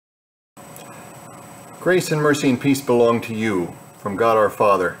Grace and mercy and peace belong to you from God our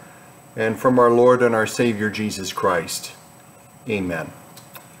Father and from our Lord and our Savior Jesus Christ. Amen.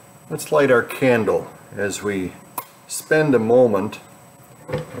 Let's light our candle as we spend a moment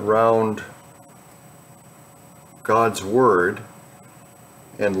around God's Word.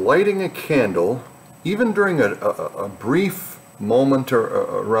 And lighting a candle, even during a brief moment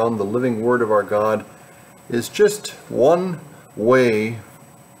around the living Word of our God, is just one way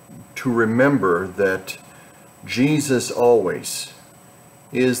to remember that Jesus always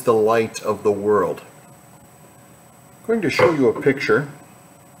is the light of the world. I'm going to show you a picture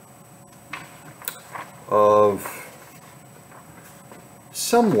of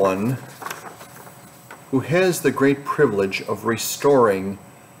someone who has the great privilege of restoring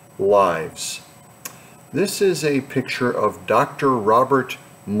lives. This is a picture of Dr. Robert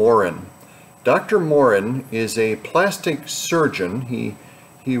Morin. Dr. Morin is a plastic surgeon.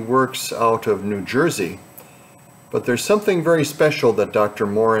 He works out of New Jersey, but there's something very special that Dr.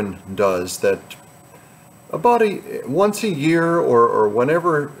 Morin does that about once a year or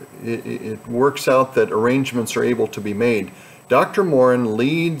whenever it works out that arrangements are able to be made, Dr. Morin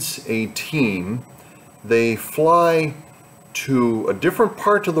leads a team. They fly to a different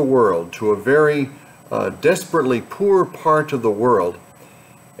part of the world, to a very desperately poor part of the world,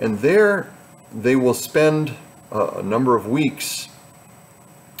 and there they will spend a number of weeks.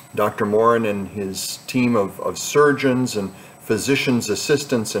 Dr. Morin and his team of surgeons and physicians,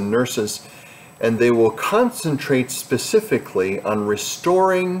 assistants, and nurses, and they will concentrate specifically on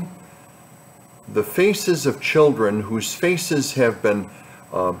restoring the faces of children whose faces have been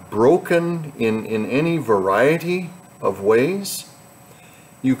broken in any variety of ways.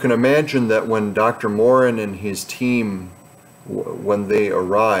 You can imagine that when Dr. Morin and his team, when they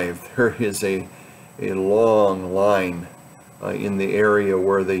arrive, there is a long line in the area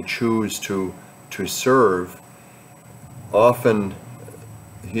where they choose to serve. Often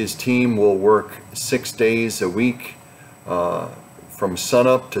his team will work 6 days a week, from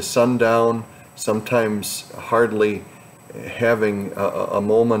sunup to sundown, sometimes hardly having a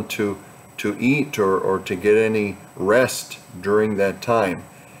moment to eat or to get any rest during that time.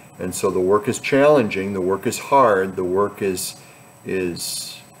 And so the work is challenging, the work is hard, the work is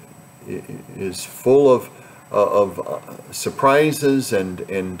full of surprises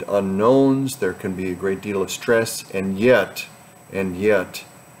and unknowns. There can be a great deal of stress, and yet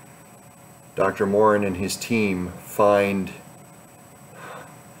Dr. Morin and his team find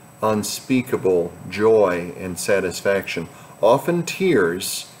unspeakable joy and satisfaction, often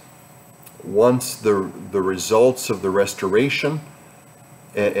tears, once the results of the restoration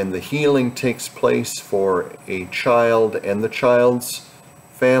and the healing takes place for a child and the child's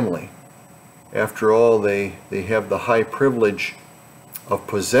family. After all, they have the high privilege of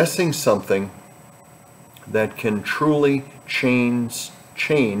possessing something that can truly change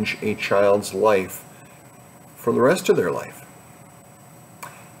a child's life for the rest of their life.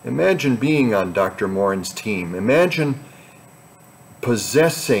 Imagine being on Dr. Morin's team. Imagine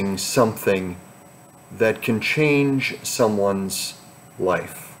possessing something that can change someone's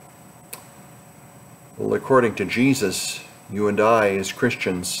life. Well, according to Jesus, you and I as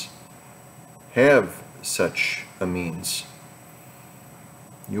Christians have such a means.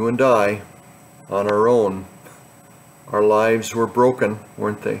 You and I, on our own, our lives were broken,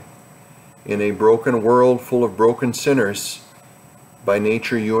 weren't they? In a broken world full of broken sinners, by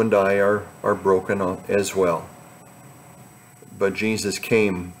nature you and I are broken as well. But Jesus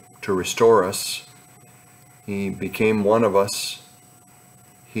came to restore us. He became one of us.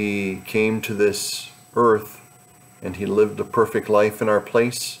 He came to this earth and he lived a perfect life in our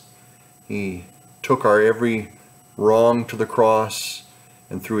place. He took our every wrong to the cross,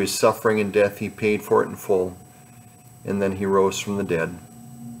 and through his suffering and death he paid for it in full. And then he rose from the dead.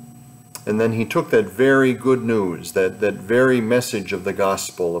 And then he took that very good news, that very message of the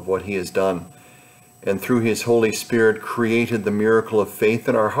gospel of what he has done, and through his Holy Spirit created the miracle of faith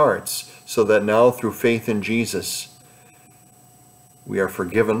in our hearts, so that now through faith in Jesus we are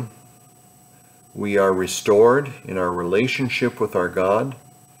forgiven, we are restored in our relationship with our God,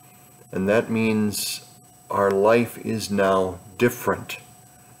 and that means our life is now different.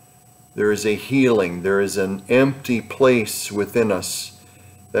 There is a healing, there is an empty place within us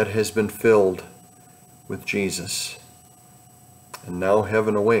that has been filled with Jesus. And now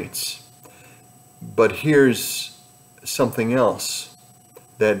heaven awaits. But here's something else.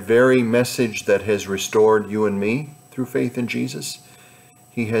 That very message that has restored you and me through faith in Jesus,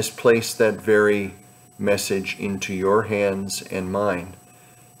 he has placed that very message into your hands and mine,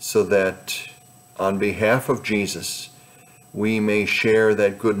 so that on behalf of Jesus, we may share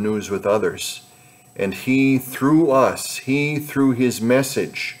that good news with others And he, through us, he, through his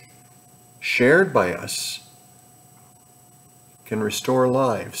message, shared by us, can restore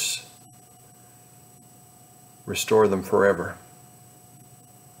lives, restore them forever.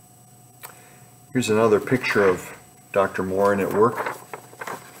 Here's another picture of Dr. Morin at work,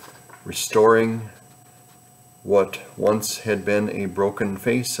 restoring what once had been a broken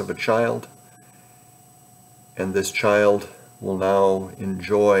face of a child, and this child will now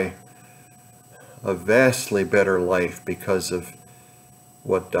enjoy a vastly better life because of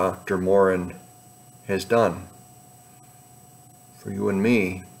what Dr. Morin has done. For you and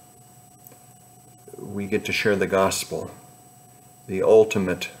me, we get to share the gospel, the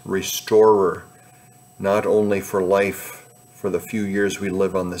ultimate restorer, not only for life for the few years we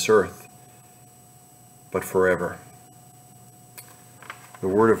live on this earth, but forever. The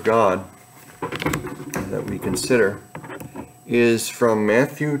Word of God that we consider is from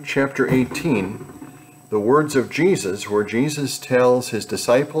Matthew chapter 18, the words of Jesus, where Jesus tells his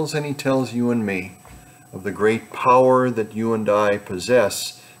disciples and he tells you and me of the great power that you and I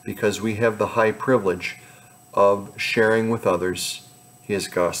possess because we have the high privilege of sharing with others his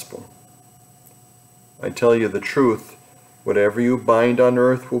gospel. I tell you the truth, whatever you bind on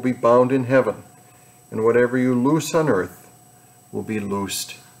earth will be bound in heaven, and whatever you loose on earth will be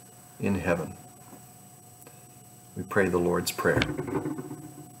loosed in heaven. We pray the Lord's Prayer.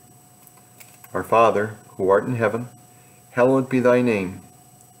 Our Father, who art in heaven, hallowed be thy name.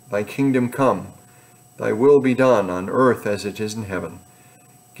 Thy kingdom come, thy will be done on earth as it is in heaven.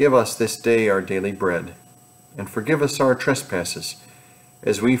 Give us this day our daily bread, and forgive us our trespasses,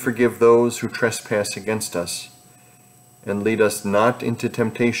 as we forgive those who trespass against us. And lead us not into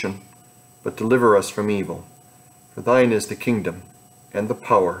temptation, but deliver us from evil. For thine is the kingdom, and the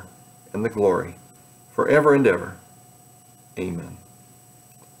power, and the glory, forever and ever. Amen.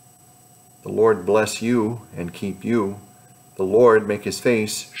 The Lord bless you and keep you. The Lord make his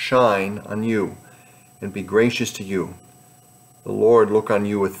face shine on you and be gracious to you. The Lord look on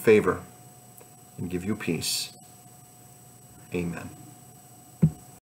you with favor and give you peace. Amen.